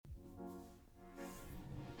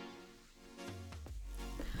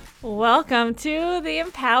Welcome to the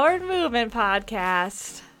Empowered Movement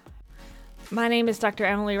Podcast. My name is Dr.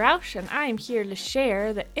 Emily Rausch, and I am here to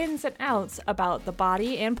share the ins and outs about the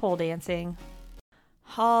body and pole dancing.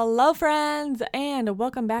 Hello, friends, and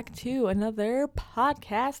welcome back to another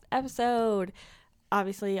podcast episode.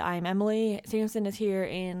 Obviously, I'm Emily. Samson is here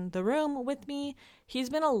in the room with me.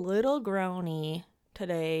 He's been a little groany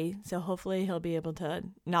today, so hopefully he'll be able to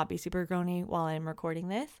not be super groany while I'm recording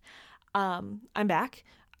this. I'm back.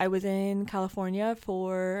 I was in California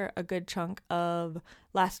for a good chunk of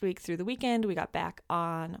last week through the weekend. We got back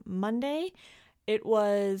on Monday. It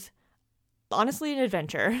was honestly an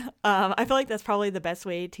adventure. I feel like that's probably the best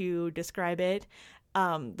way to describe it.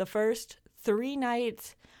 The first 3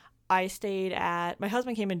 nights I stayed at, my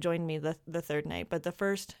husband came and joined me the third night, but the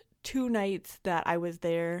first 2 nights that I was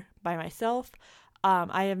there by myself,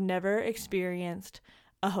 I have never experienced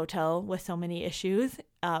a hotel with so many issues,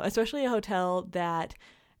 especially a hotel that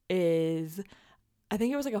is, I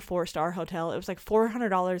think it was like a 4-star hotel. It was like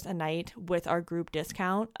 $400 a night with our group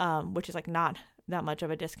discount, which is like not that much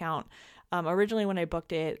of a discount. Originally when I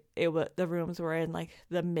booked it, the rooms were in like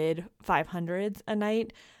the mid 500s a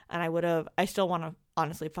night, and I still want to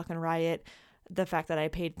honestly fucking riot the fact that I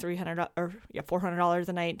paid $400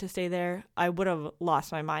 a night to stay there. I would have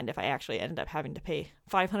lost my mind if I actually ended up having to pay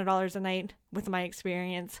 $500 a night with my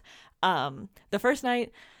experience. The first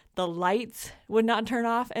night, the lights would not turn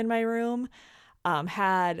off in my room.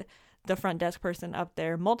 Had the front desk person up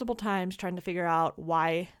there multiple times trying to figure out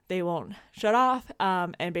why they won't shut off,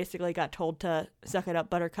 and basically got told to suck it up,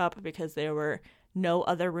 buttercup, because there were no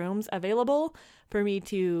other rooms available for me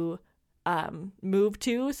to move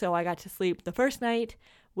to. So I got to sleep the first night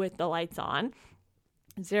with the lights on.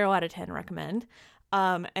 0 out of 10 recommend.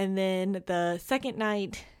 And then the second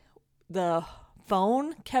night, the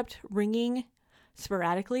phone kept ringing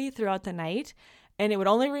sporadically throughout the night, and it would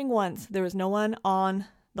only ring once. There was no one on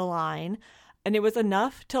the line, and it was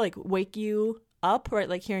enough to like wake you up, right?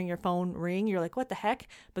 Like hearing your phone ring, you're like, what the heck?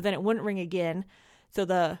 But then it wouldn't ring again. So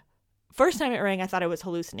the first time it rang, I thought I was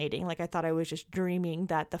hallucinating. Like I thought I was just dreaming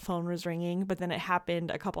that the phone was ringing, but then it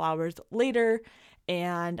happened a couple hours later,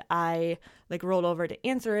 and I like rolled over to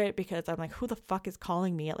answer it because I'm like, who the fuck is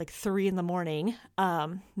calling me at like 3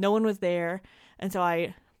 a.m? No one was there. And so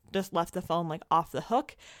I just left the phone like off the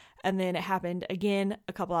hook. And then it happened again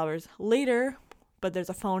a couple hours later, but there's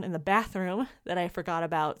a phone in the bathroom that I forgot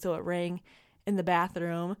about. So it rang in the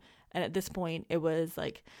bathroom. And at this point it was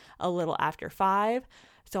like a little after 5.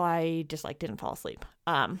 So I just like didn't fall asleep.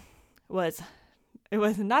 It was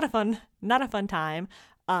not a fun time.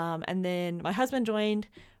 And then my husband joined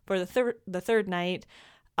for the third night.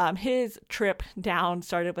 His trip down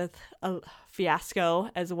started with a fiasco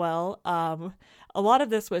as well. A lot of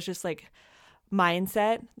this was just like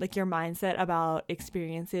mindset, like your mindset about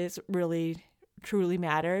experiences really truly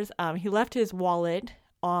matters. He left his wallet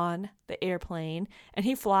on the airplane, and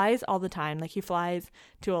he flies all the time. Like he flies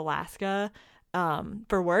to Alaska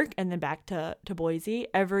for work and then back to Boise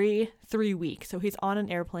every 3 weeks. So he's on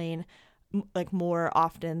an airplane like more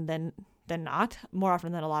often than not, more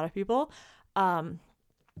often than a lot of people.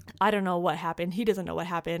 I don't know what happened. He doesn't know what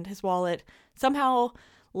happened. His wallet somehow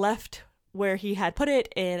left where he had put it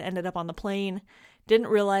and ended up on the plane. Didn't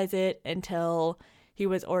realize it until he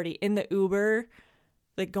was already in the Uber,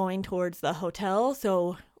 like going towards the hotel.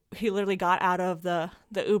 So he literally got out of the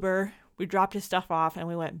Uber. We dropped his stuff off and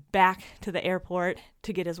we went back to the airport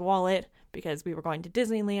to get his wallet because we were going to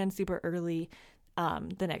Disneyland super early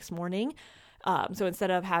the next morning. So instead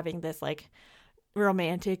of having this like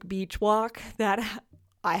romantic beach walk that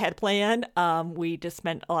I had planned, we just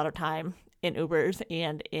spent a lot of time in Ubers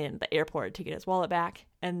and in the airport to get his wallet back.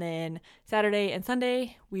 And then Saturday and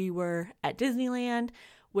Sunday we were at Disneyland,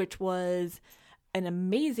 which was an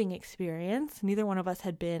amazing experience. Neither one of us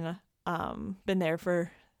had neither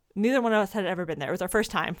one of us had ever been there. It was our first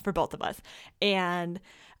time for both of us. And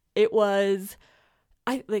it was,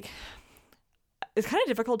 it's kind of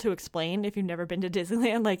difficult to explain if you've never been to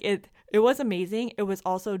Disneyland. Like it was amazing. It was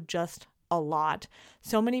also just a lot.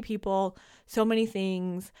 So many people, so many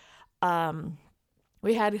things.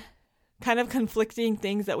 We had kind of conflicting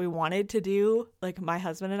things that we wanted to do, like my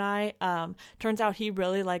husband and I. Turns out he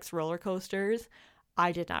really likes roller coasters.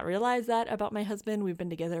 I did not realize that about my husband. We've been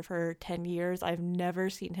together for 10 years. I've never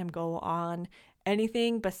seen him go on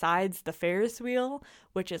anything besides the Ferris wheel,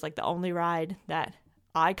 which is like the only ride that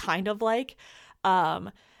I kind of like.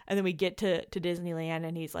 And then we get to Disneyland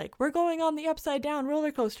and he's like, we're going on the upside down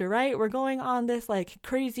roller coaster, right? We're going on this like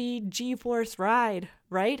crazy G-force ride,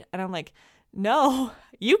 right? And I'm like, no,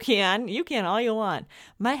 You can all you want.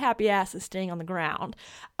 My happy ass is staying on the ground,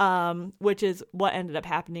 which is what ended up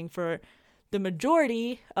happening for the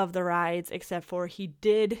majority of the rides, except for he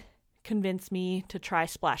did convince me to try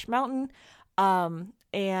Splash Mountain.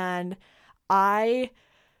 And I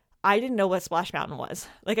didn't know what Splash Mountain was.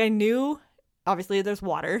 Like, I knew obviously there's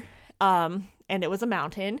water, and it was a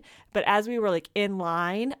mountain, but as we were like in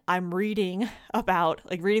line, I'm reading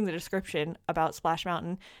the description about Splash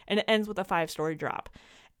Mountain, and it ends with a 5-story drop.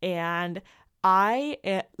 And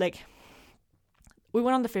we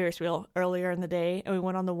went on the Ferris wheel earlier in the day, and we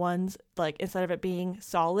went on the ones, like, instead of it being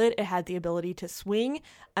solid, it had the ability to swing,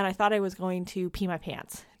 and I thought I was going to pee my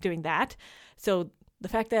pants doing that. So the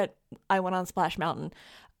fact that I went on Splash Mountain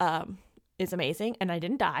is amazing, and I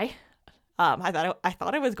didn't die. I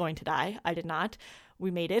thought I was going to die. I did not. We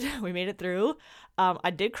made it. We made it through. I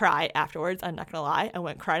did cry afterwards. I'm not gonna lie. I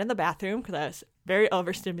went and cried in the bathroom because I was very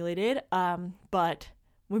overstimulated. But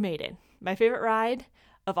we made it. My favorite ride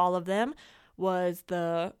of all of them was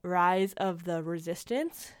the Rise of the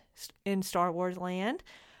Resistance in Star Wars Land.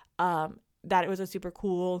 That it was a super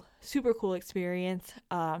cool experience.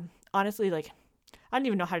 Honestly, like, I don't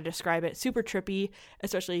even know how to describe it. Super trippy,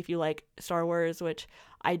 especially if you like Star Wars, which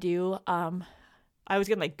I do. I was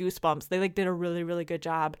getting like goosebumps. They like did a really, really good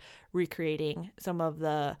job recreating some of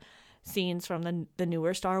the scenes from the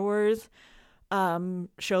newer Star Wars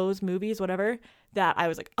shows, movies, whatever, that I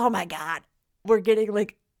was like, oh my God, we're getting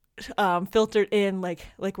like filtered in like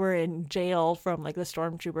we're in jail from like the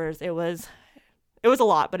stormtroopers. It was a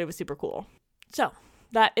lot, but it was super cool. So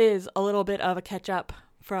that is a little bit of a catch up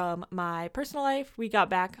from my personal life. We got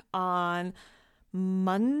back on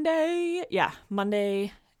Monday. Yeah,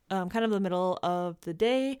 Monday, kind of the middle of the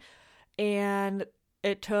day. And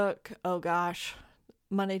it took,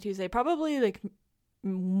 Monday, Tuesday, probably like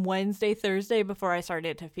Wednesday, Thursday before I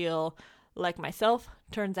started to feel like myself.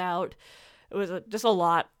 Turns out it was just a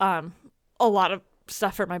lot of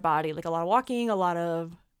stuff for my body, like a lot of walking, a lot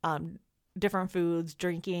of different foods,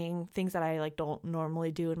 drinking, things that I like don't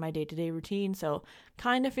normally do in my day-to-day routine. So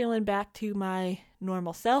kind of feeling back to my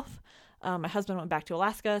normal self. My husband went back to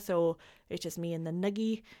Alaska, so it's just me and the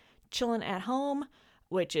Nuggie chilling at home,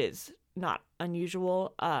 which is not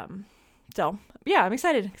unusual. So yeah, I'm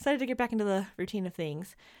excited to get back into the routine of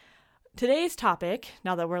things. Today's topic,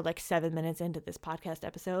 now that we're like 7 minutes into this podcast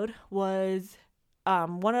episode, was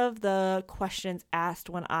one of the questions asked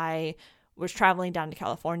when I was traveling down to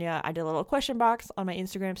California. I did a little question box on my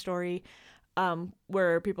Instagram story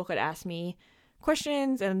where people could ask me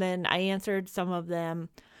questions, and then I answered some of them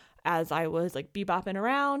as I was like bebopping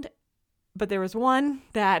around. But there was one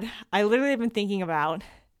that I literally have been thinking about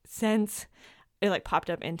since it like popped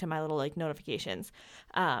up into my little like notifications.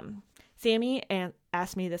 Sammy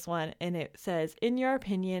asked me this one, and it says, in your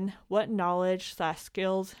opinion, what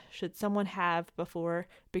knowledge/skills should someone have before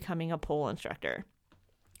becoming a pole instructor?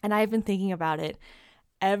 And I've been thinking about it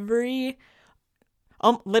literally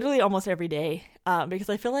almost every day, because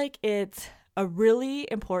I feel like it's a really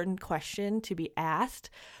important question to be asked,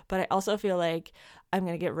 but I also feel like I'm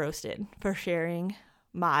going to get roasted for sharing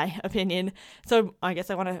my opinion. So I guess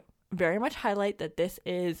I want to very much highlight that this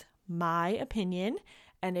is my opinion,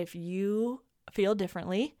 and if you feel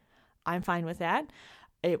differently, I'm fine with that.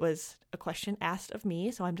 It was a question asked of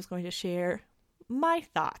me, so I'm just going to share my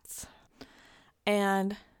thoughts.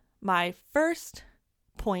 And my first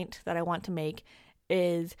point that I want to make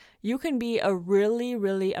is you can be a really,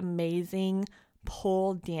 really amazing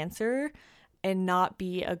pole dancer and not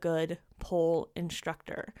be a good pole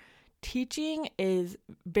instructor. Teaching is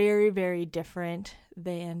very, very different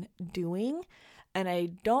than doing, and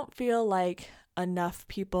I don't feel like enough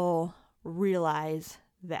people realize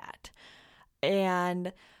that.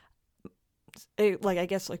 And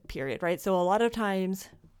period, right? So a lot of times,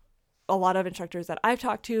 a lot of instructors that I've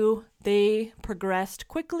talked to, they progressed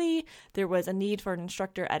quickly. There was a need for an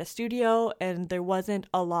instructor at a studio, and there wasn't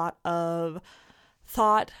a lot of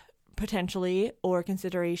thought, potentially, or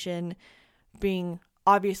consideration being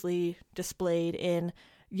obviously displayed in,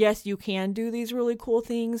 yes, you can do these really cool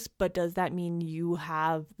things, but does that mean you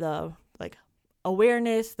have the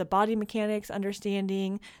awareness, the body mechanics,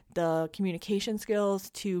 understanding, the communication skills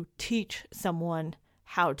to teach someone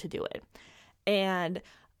how to do it? And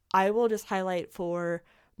I will just highlight for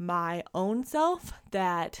my own self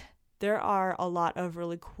that there are a lot of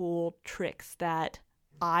really cool tricks that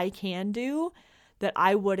I can do that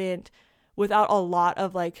I wouldn't, without a lot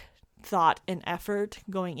of thought and effort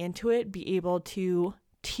going into it, be able to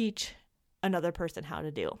teach another person how to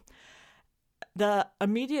do. The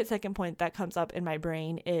immediate second point that comes up in my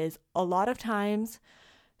brain is a lot of times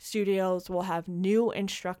studios will have new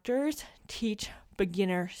instructors teach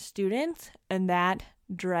beginner students, and that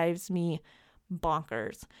drives me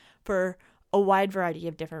bonkers for a wide variety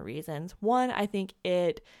of different reasons. One, I think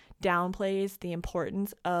it downplays the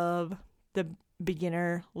importance of the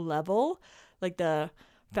beginner level, like the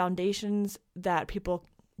foundations that people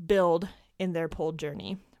build in their pole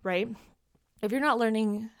journey, right? If you're not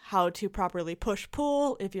learning how to properly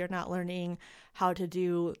push-pull, if you're not learning how to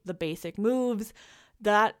do the basic moves,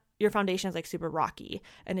 that your foundation is like super rocky.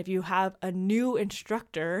 And if you have a new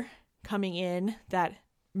instructor coming in that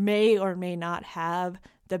may or may not have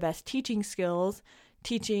the best teaching skills,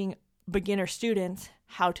 teaching beginner students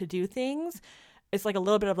how to do things, it's like a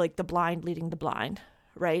little bit of like the blind leading the blind,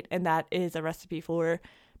 right? And that is a recipe for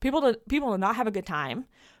people to not have a good time,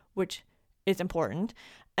 which is important,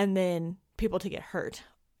 and then people to get hurt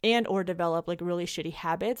and or develop like really shitty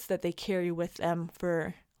habits that they carry with them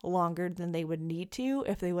for longer than they would need to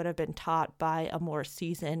if they would have been taught by a more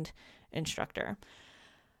seasoned instructor.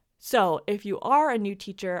 So if you are a new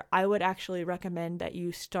teacher, I would actually recommend that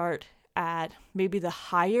you start at maybe the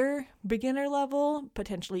higher beginner level,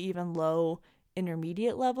 potentially even low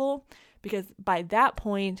intermediate level, because by that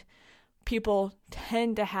point, people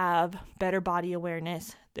tend to have better body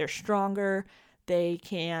awareness. They're stronger. They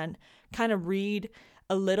can kind of read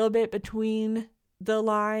a little bit between the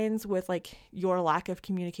lines with like your lack of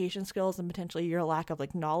communication skills and potentially your lack of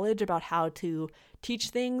like knowledge about how to teach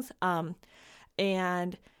things.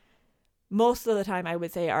 And most of the time I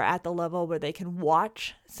would say are at the level where they can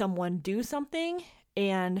watch someone do something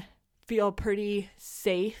and feel pretty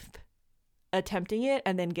safe attempting it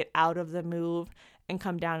and then get out of the move and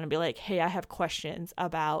come down and be like, hey, I have questions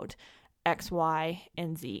about X, Y,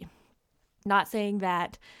 and Z. Not saying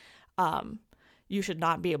that you should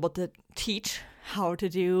not be able to teach how to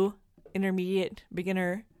do intermediate,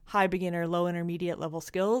 beginner, high beginner, low intermediate level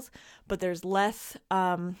skills, but there's less,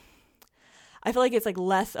 I feel like it's like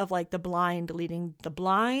less of like the blind leading the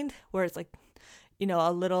blind, where it's like, you know,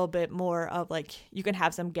 a little bit more of like you can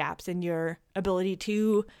have some gaps in your ability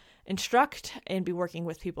to instruct and be working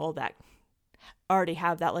with people that already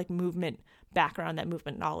have that like movement background, that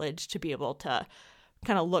movement knowledge to be able to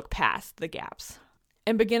kind of look past the gaps.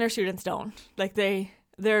 And beginner students don't. Like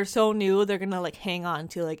they're so new, they're going to like hang on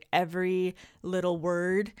to like every little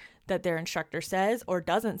word that their instructor says or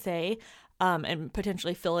doesn't say, and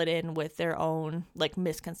potentially fill it in with their own like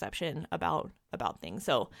misconception about things.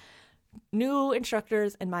 So new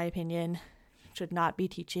instructors, in my opinion, should not be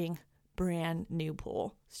teaching brand new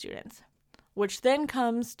pole students. Which then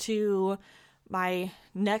comes to my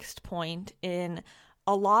next point. In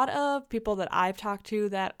a lot of people that I've talked to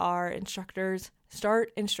that are instructors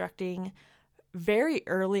start instructing very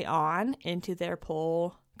early on into their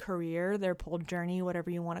pole career, their pole journey, whatever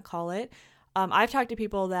you want to call it. I've talked to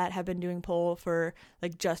people that have been doing pole for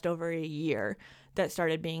like just over a year that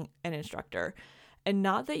started being an instructor. And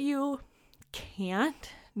not that you can't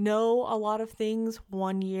know a lot of things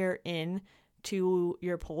 1 year in to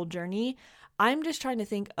your pole journey. I'm just trying to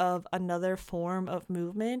think of another form of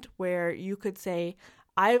movement where you could say,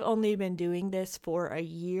 I've only been doing this for a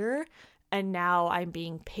year and now I'm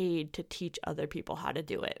being paid to teach other people how to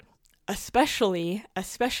do it. Especially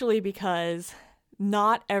because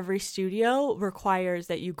not every studio requires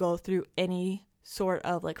that you go through any sort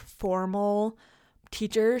of like formal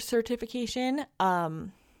teacher certification.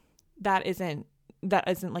 That isn't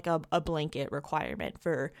like a blanket requirement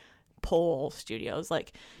for pole studios.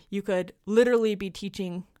 Like you could literally be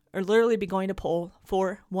teaching or literally be going to pole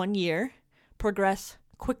for 1 year, progress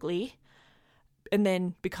quickly, and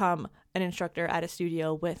then become an instructor at a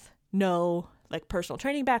studio with no like personal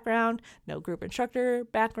training background, no group instructor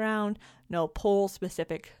background, no pole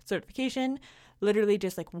specific certification, literally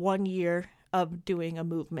just like 1 year of doing a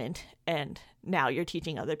movement and now you're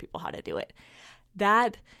teaching other people how to do it.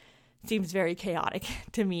 That seems very chaotic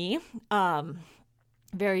to me.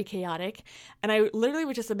 Very chaotic. And I literally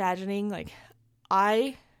was just imagining like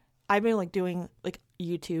I've been like doing like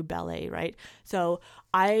YouTube ballet, right? So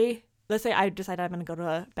let's say I decide I'm going to go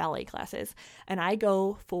to ballet classes and I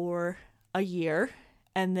go for a year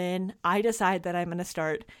and then I decide that I'm going to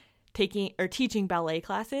start teaching ballet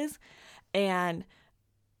classes, and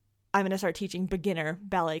I'm going to start teaching beginner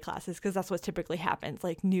ballet classes because that's what typically happens.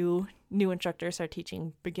 Like new instructors start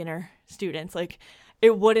teaching beginner students. Like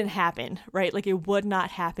it wouldn't happen, right? Like it would not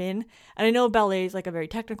happen. And I know ballet is like a very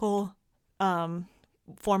technical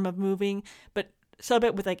form of moving, but sub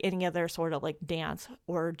it with like any other sort of like dance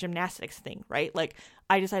or gymnastics thing, right? Like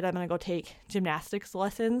I decided I'm going to go take gymnastics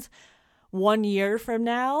lessons. 1 year from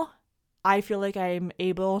now, I feel like I'm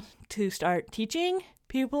able to start teaching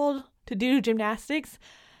people to do gymnastics.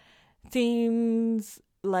 Seems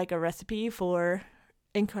like a recipe for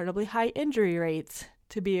incredibly high injury rates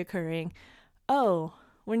to be occurring. Oh,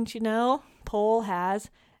 wouldn't you know, pole has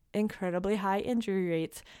incredibly high injury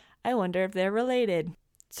rates. I wonder if they're related.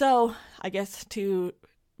 So I guess to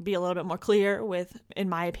be a little bit more clear with, in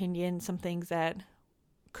my opinion, some things that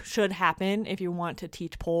should happen if you want to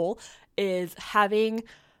teach pole is having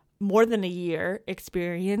more than a year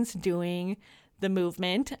experience doing the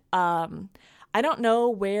movement. I don't know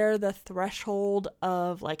where the threshold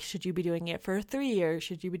of like, should you be doing it for 3 years?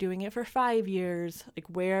 Should you be doing it for 5 years? Like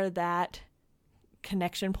where that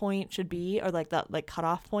connection point should be, or like that like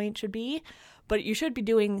cutoff point should be. But you should be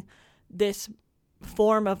doing this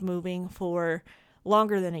form of moving for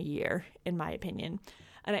longer than a year, in my opinion.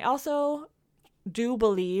 And I also do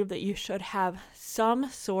believe that you should have some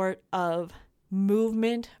sort of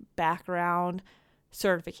movement background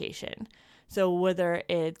certification. So whether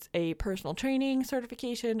it's a personal training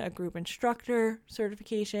certification, a group instructor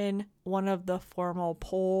certification, one of the formal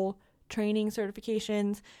pole training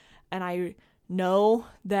certifications. And I know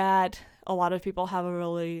that a lot of people have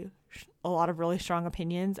a lot of really strong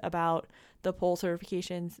opinions about the pole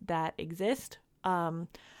certifications that exist.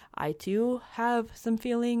 I too have some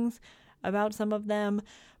feelings about some of them,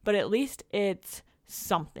 but at least it's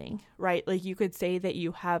something, right? Like you could say that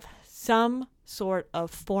you have some sort of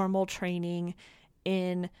formal training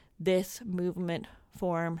in this movement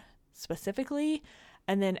form specifically,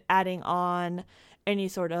 and then adding on any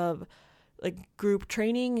sort of like group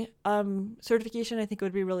training certification, I think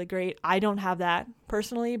would be really great. I don't have that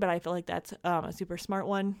personally, but I feel like that's a super smart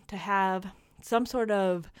one to have. Some sort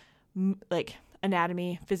of like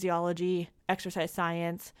anatomy, physiology, exercise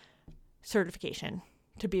science certification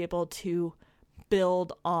to be able to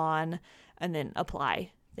build on and then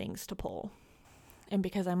apply things to pole. And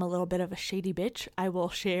because I'm a little bit of a shady bitch, I will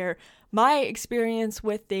share my experience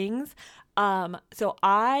with things. So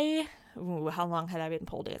how long had I been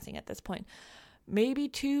pole dancing at this point? Maybe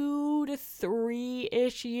 2 to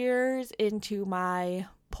 3-ish years into my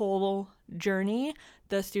pole journey.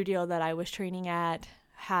 The studio that I was training at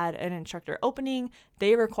had an instructor opening.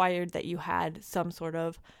 They required that you had some sort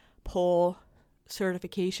of pole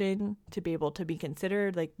certification to be able to be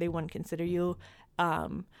considered. Like they wouldn't consider you.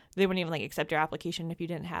 They wouldn't even like accept your application if you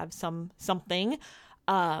didn't have something.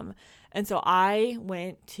 And so I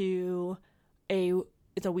went to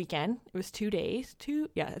it's a weekend. It was 2 days. 2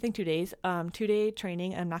 days. 2-day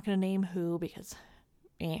training. I'm not going to name who because,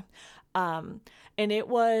 and it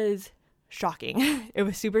was shocking. It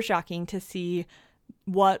was super shocking to see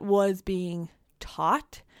what was being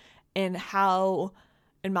taught and how,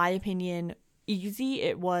 in my opinion, easy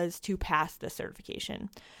it was to pass the certification.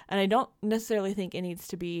 And I don't necessarily think it needs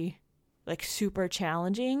to be like super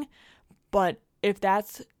challenging, but if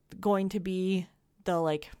that's going to be the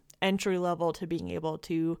like entry level to being able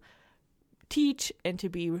to teach and to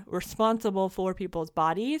be responsible for people's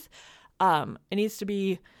bodies, it needs to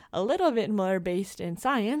be a little bit more based in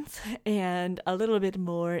science and a little bit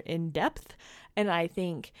more in depth. And I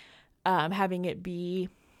think having it be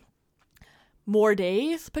more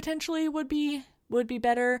days potentially would be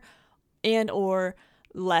better, and or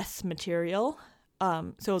less material.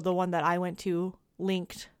 So the one that I went to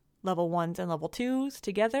linked level 1s and level 2s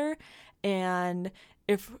together, and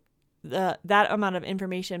if that amount of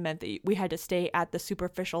information meant that we had to stay at the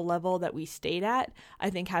superficial level that we stayed at, I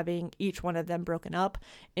think having each one of them broken up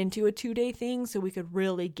into a 2-day thing so we could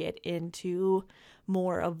really get into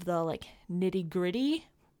more of the like nitty-gritty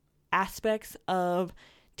aspects of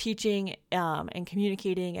teaching and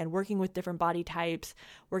communicating and working with different body types,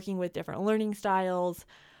 working with different learning styles,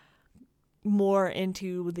 more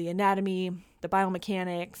into the anatomy, the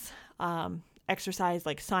biomechanics, exercise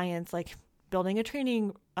like science, like building a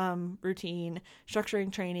training routine,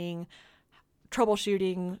 structuring training,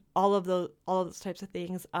 troubleshooting, all of those types of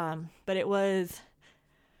things. But it was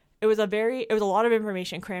a lot of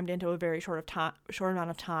information crammed into a very short amount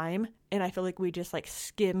of time, and I feel like we just like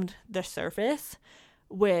skimmed the surface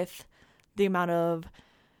with the amount of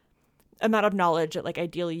knowledge that like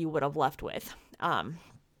ideally you would have left with. And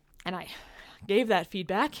I gave that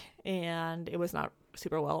feedback and it was not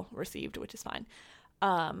super well received, which is fine.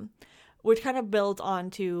 Which kind of builds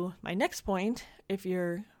on to my next point, if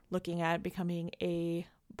you're looking at becoming a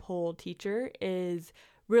pole teacher, is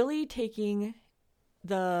really taking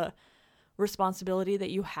the responsibility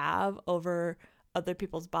that you have over other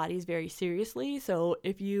people's bodies very seriously. So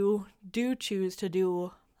if you do choose to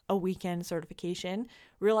do a weekend certification,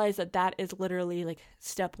 realize that that is literally like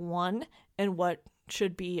step 1 in what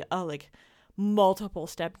should be a like multiple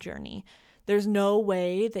step journey. There's no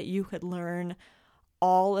way that you could learn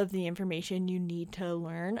all of the information you need to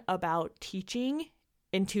learn about teaching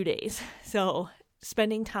in 2 days. So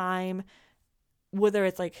spending time, whether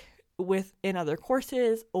it's like in other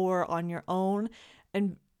courses or on your own,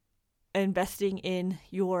 and investing in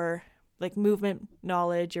your like movement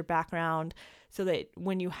knowledge, your background, so that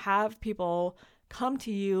when you have people come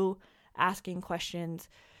to you asking questions,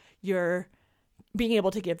 you're being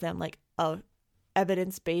able to give them like a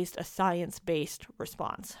evidence-based, a science-based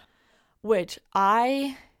response, which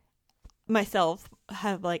I myself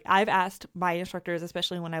have I've asked my instructors,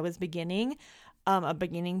 especially when I was beginning, a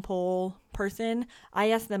beginning pole person,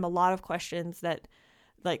 I asked them a lot of questions that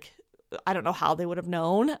like, I don't know how they would have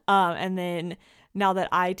known. And then now that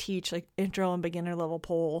I teach like intro and beginner level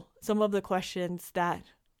pole, some of the questions that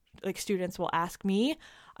like students will ask me,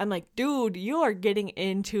 I'm like, dude, you are getting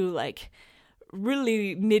into like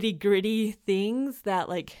really nitty gritty things that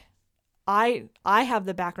like I have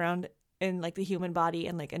the background in like the human body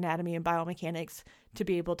and like anatomy and biomechanics to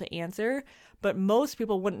be able to answer, but most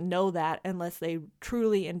people wouldn't know that unless they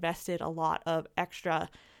truly invested a lot of extra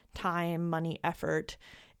time, money, effort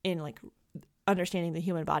in like understanding the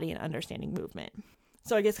human body and understanding movement.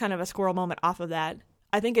 So I guess kind of a squirrel moment off of that,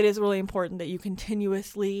 I think it is really important that you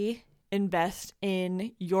continuously invest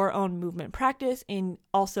in your own movement practice and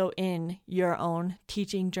also in your own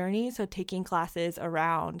teaching journey. So taking classes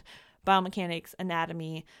around biomechanics,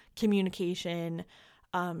 anatomy, communication,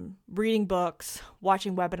 reading books,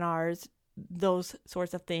 watching webinars, those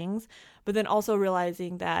sorts of things. But then also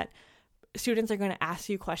realizing that students are going to ask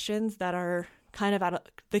you questions that are kind of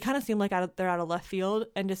they kind of seem like they're out of left field,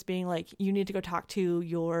 and just being like, you need to go talk to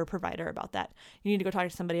your provider about that. You need to go talk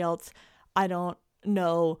to somebody else. I don't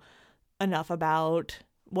know enough about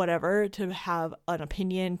whatever to have an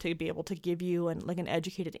opinion to be able to give you an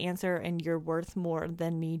educated answer, and you're worth more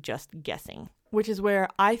than me just guessing. Which is where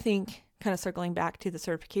I think, kind of circling back to the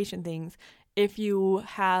certification things, if you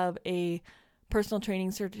have a personal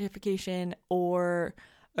training certification or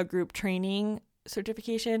a group training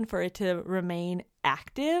certification, for it to remain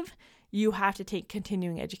active, you have to take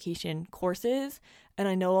continuing education courses. And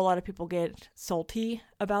I know a lot of people get salty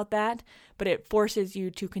about that, but it forces you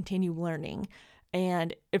to continue learning.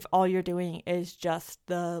 And if all you're doing is just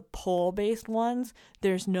the pole-based ones,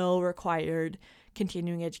 there's no required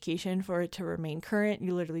continuing education for it to remain current.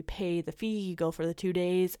 You literally pay the fee, you go for the 2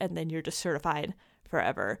 days, and then you're just certified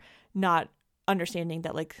forever. Not understanding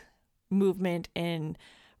that like movement and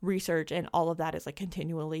research and all of that is like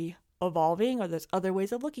continually evolving, or there's other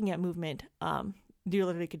ways of looking at movement. You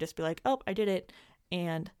literally could just be like, oh, I did it,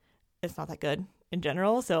 and it's not that good in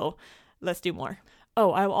general, so let's do more.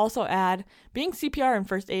 Oh, I will also add, being CPR and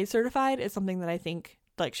first aid certified is something that I think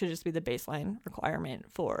like should just be the baseline requirement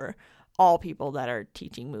for all people that are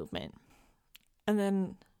teaching movement. And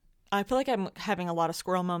then I feel like I'm having a lot of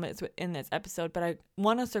squirrel moments in this episode, but I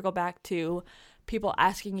want to circle back to people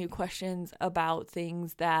asking you questions about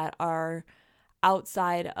things that are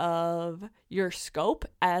outside of your scope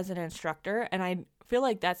as an instructor. And I feel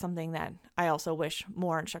like that's something that I also wish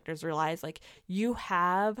more instructors realize. Like, you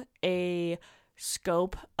have a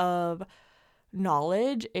scope of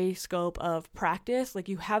knowledge, a scope of practice. Like,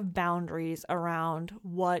 you have boundaries around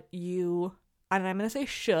what you, and I'm going to say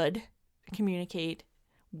should, communicate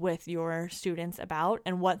with your students about,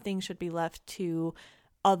 and what things should be left to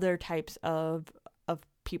other types of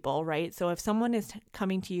people, right? So if someone is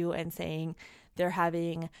coming to you and saying they're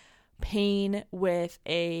having pain with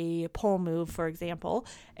a pole move, for example,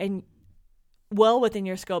 and well within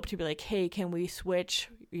your scope to be like, hey, can we switch,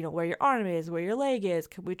 where your arm is, where your leg is?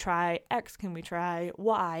 Can we try X? Can we try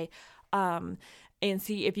Y? And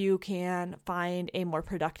see if you can find a more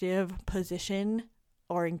productive position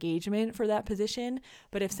or engagement for that position.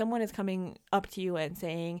 But if someone is coming up to you and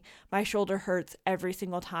saying, my shoulder hurts every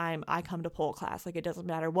single time I come to pole class, like, it doesn't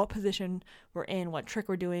matter what position we're in, what trick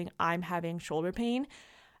we're doing, I'm having shoulder pain,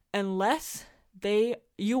 unless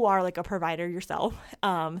you are like a provider yourself,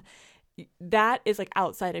 that is like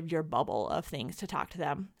outside of your bubble of things to talk to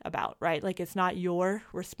them about, right? Like, it's not your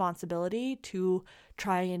responsibility to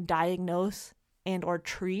try and diagnose and or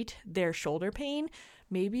treat their shoulder pain.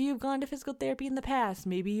 Maybe you've gone to physical therapy in the past.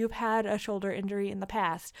 Maybe you've had a shoulder injury in the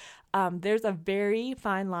past. There's a very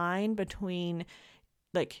fine line between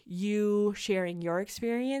like you sharing your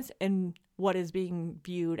experience and what is being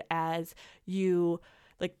viewed as you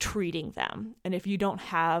like treating them. And if you don't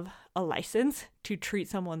have a license to treat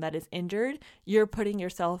someone that is injured, you're putting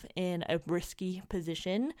yourself in a risky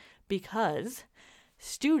position, because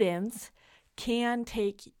students can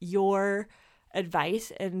take your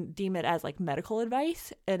advice and deem it as like medical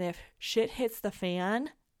advice, and if shit hits the fan,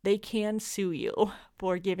 they can sue you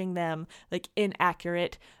for giving them like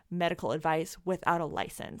inaccurate medical advice without a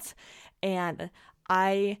license. And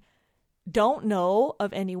I don't know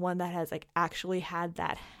of anyone that has like actually had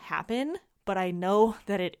that happen, but I know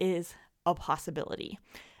that it is a possibility.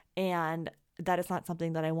 And that is not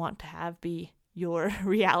something that I want to have be your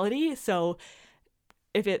reality. So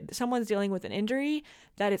if someone's dealing with an injury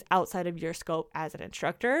that is outside of your scope as an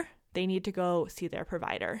instructor, they need to go see their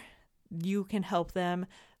provider. You can help them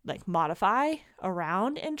like modify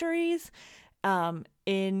around injuries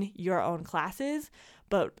in your own classes,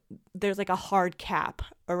 but there's like a hard cap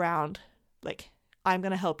around like, I'm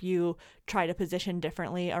going to help you try to position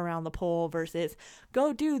differently around the pole versus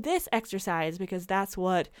go do this exercise because that's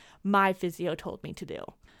what my physio told me to do.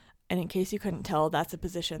 And in case you couldn't tell, that's a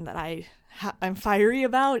position that I'm fiery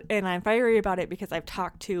about, and I'm fiery about it because I've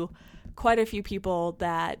talked to quite a few people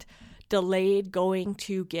that delayed going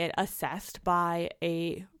to get assessed by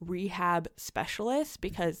a rehab specialist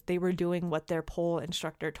because they were doing what their pole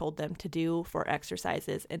instructor told them to do for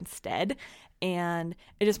exercises instead, and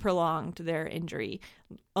it just prolonged their injury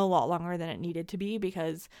a lot longer than it needed to be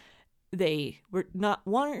because they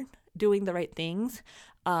weren't doing the right things,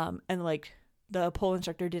 and like the pole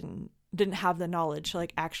instructor didn't have the knowledge to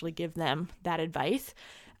like actually give them that advice,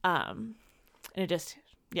 and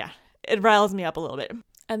it riles me up a little bit.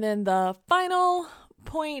 And then the final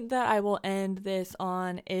point that I will end this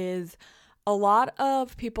on is a lot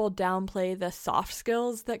of people downplay the soft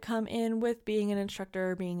skills that come in with being an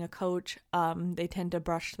instructor, being a coach. They tend to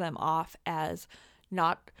brush them off as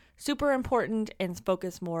not super important and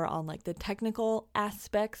focus more on like the technical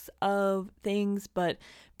aspects of things, but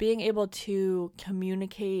being able to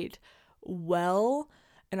communicate well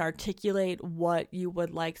and articulate what you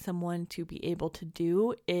would like someone to be able to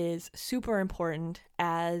do is super important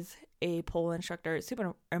as a pole instructor. It's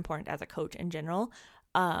super important as a coach in general.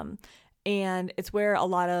 And it's where a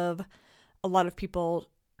lot of people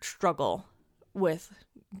struggle with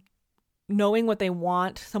knowing what they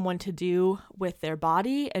want someone to do with their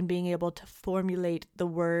body and being able to formulate the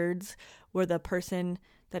words where the person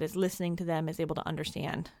that is listening to them is able to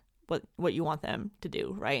understand what you want them to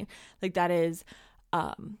do, right? Like that is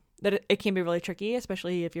that it can be really tricky,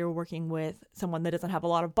 especially if you're working with someone that doesn't have a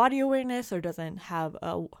lot of body awareness or doesn't have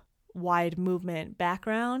a wide movement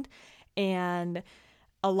background. And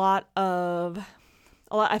I feel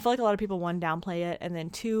like a lot of people, one, downplay it, and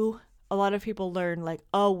then two, a lot of people learn like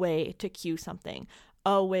a way to cue something,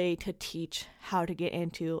 a way to teach how to get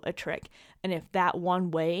into a trick. And if that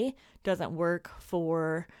one way doesn't work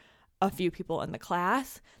for a few people in the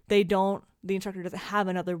class, the instructor doesn't have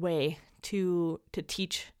another way to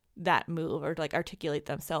teach that move or like articulate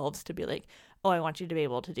themselves to be like, oh, I want you to be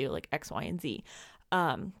able to do like X, Y, and Z.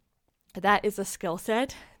 That is a skill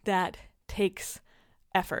set that takes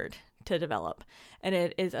effort to develop. And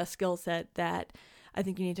it is a skill set that I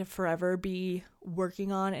think you need to forever be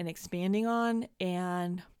working on and expanding on.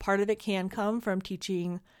 And part of it can come from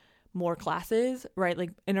teaching more classes, right?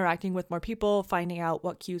 Like interacting with more people, finding out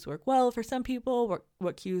what cues work well for some people,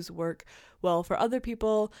 what cues work well for other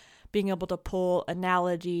people, being able to pull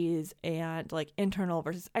analogies and like internal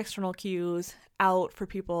versus external cues out for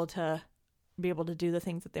people to be able to do the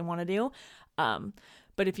things that they want to do.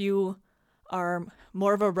 But if you are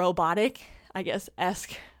more of a robotic, I guess,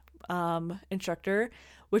 esque instructor,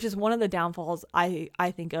 which is one of the downfalls I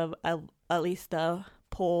think of, at least the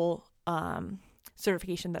pole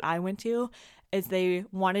certification that I went to, is they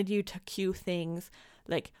wanted you to cue things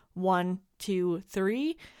like 1, 2,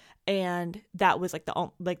 3, and that was like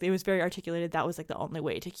it was very articulated. That was like the only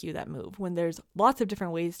way to cue that move. When there's lots of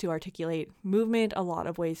different ways to articulate movement, a lot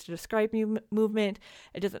of ways to describe movement,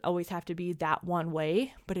 it doesn't always have to be that one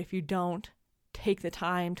way. But if you don't take the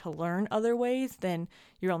time to learn other ways, then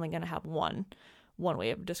you're only going to have one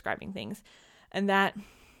way of describing things. And that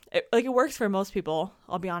it works for most people,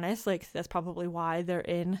 I'll be honest. Like that's probably why they're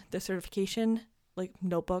in the certification like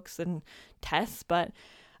notebooks and tests, but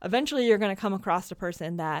eventually you're going to come across a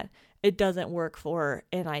person that it doesn't work for.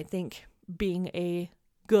 And I think being a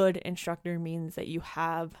good instructor means that you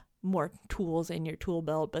have more tools in your tool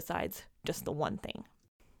belt besides just the one thing.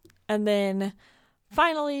 And then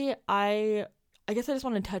finally, I guess I just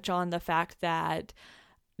want to touch on the fact that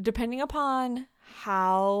depending upon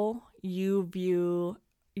how you view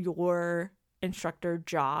your instructor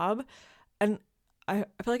job, and I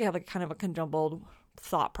feel like I have like kind of a conjumbled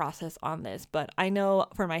thought process on this, but I know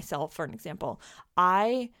for myself, for an example,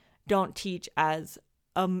 I don't teach as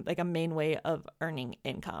like a main way of earning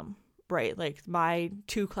income, right? Like my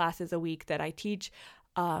 2 classes a week that I teach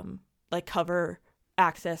like cover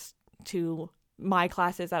access to my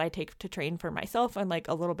classes that I take to train for myself and like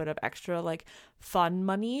a little bit of extra like fun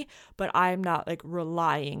money, but I'm not like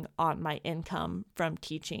relying on my income from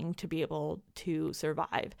teaching to be able to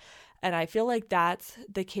survive. And I feel like that's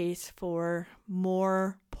the case for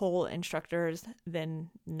more pole instructors than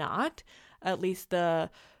not, at least the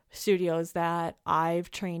studios that I've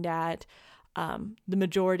trained at. The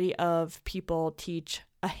majority of people teach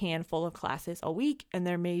a handful of classes a week, and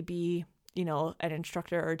there may be, you know, an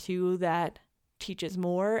instructor or two that teaches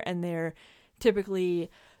more, and they're typically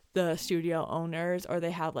the studio owners, or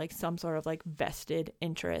they have like some sort of like vested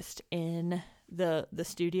interest in the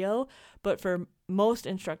studio. But for most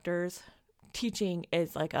instructors, teaching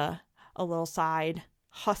is like a little side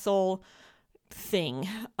hustle thing.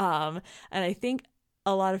 And I think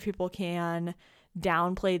a lot of people can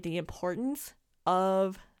downplay the importance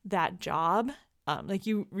of that job. Like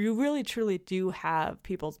you really truly do have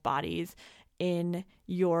people's bodies in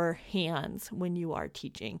your hands when you are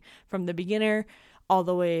teaching, from the beginner all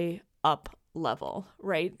the way up level,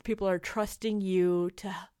 right? People are trusting you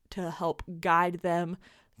to help guide them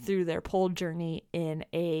through their pole journey in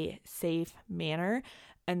a safe manner.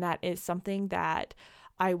 And that is something that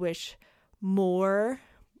I wish more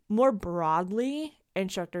broadly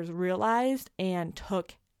instructors realized and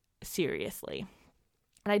took seriously.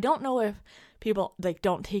 And I don't know if people like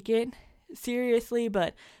don't take it seriously,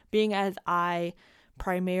 but being as I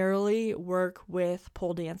primarily work with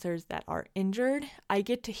pole dancers that are injured, I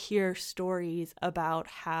get to hear stories about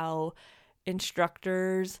how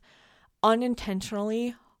instructors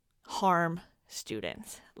unintentionally harm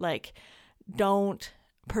students, like don't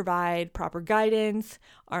provide proper guidance,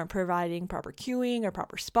 aren't providing proper cueing or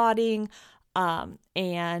proper spotting,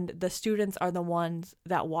 and the students are the ones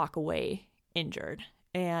that walk away injured.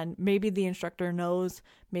 And maybe the instructor knows,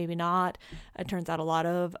 maybe not. It turns out a lot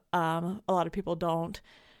of people don't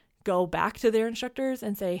go back to their instructors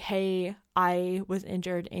and say, hey, I was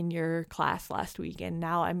injured in your class last week, and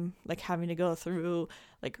now I'm like having to go through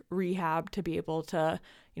like rehab to be able to,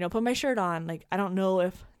 you know, put my shirt on. Like, I don't know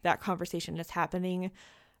if that conversation is happening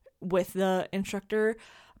with the instructor,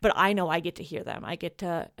 but I know I get to hear them. I get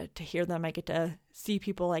to hear them. I get to see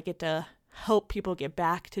people. I get to help people get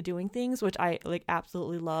back to doing things, which I like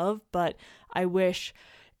absolutely love. But I wish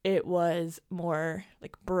it was more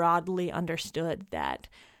like broadly understood that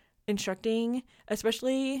instructing,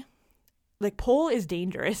 especially like pole, is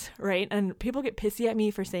dangerous, right? And people get pissy at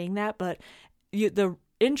me for saying that, but the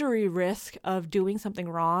injury risk of doing something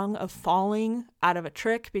wrong, of falling out of a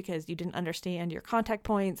trick because you didn't understand your contact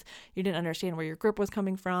points, you didn't understand where your grip was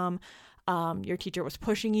coming from, your teacher was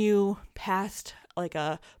pushing you past like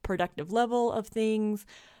a productive level of things,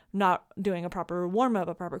 not doing a proper warm-up,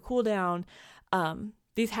 a proper cool down.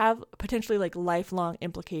 These have potentially like lifelong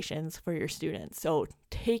implications for your students. So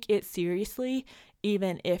take it seriously,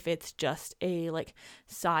 even if it's just a like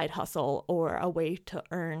side hustle or a way to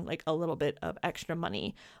earn like a little bit of extra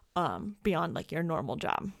money beyond like your normal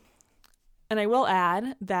job. And I will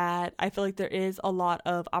add that I feel like there is a lot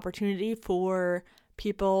of opportunity for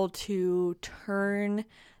people to turn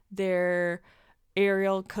their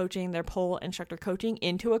aerial coaching, their pole instructor coaching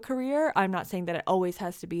into a career. I'm not saying that it always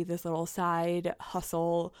has to be this little side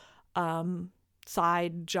hustle,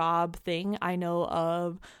 side job thing. I know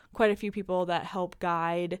of quite a few people that help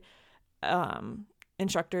guide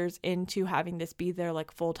instructors into having this be their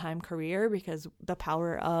like full-time career, because the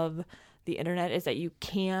power of the internet is that you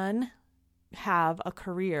can have a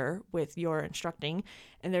career with your instructing,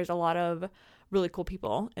 and there's a lot of really cool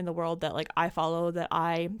people in the world that like I follow, that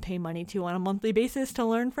I pay money to on a monthly basis to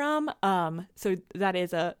learn from. So that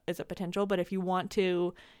is a potential. But if you want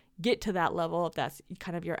to get to that level, if that's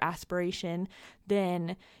kind of your aspiration,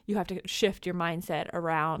 then you have to shift your mindset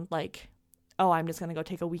around like, oh, I'm just going to go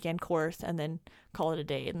take a weekend course and then call it a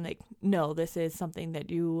day. And like, no, this is something that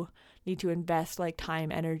you need to invest like time,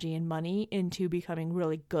 energy, and money into becoming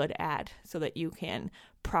really good at, so that you can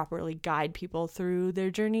properly guide people through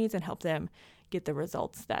their journeys and help them get the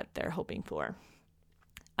results that they're hoping for.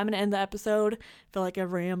 I'm going to end the episode. I feel like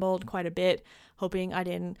I've rambled quite a bit, hoping I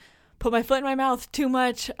didn't put my foot in my mouth too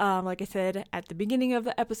much. Like I said at the beginning of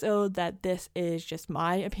the episode, that this is just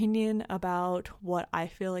my opinion about what I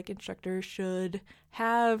feel like instructors should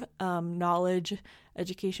have knowledge,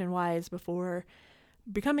 education-wise, before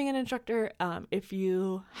becoming an instructor. If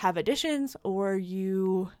you have additions or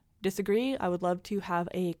you disagree, I would love to have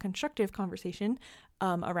a constructive conversation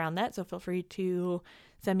around that. So feel free to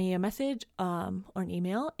send me a message or an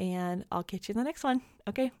email, and I'll catch you in the next one.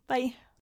 Okay, bye.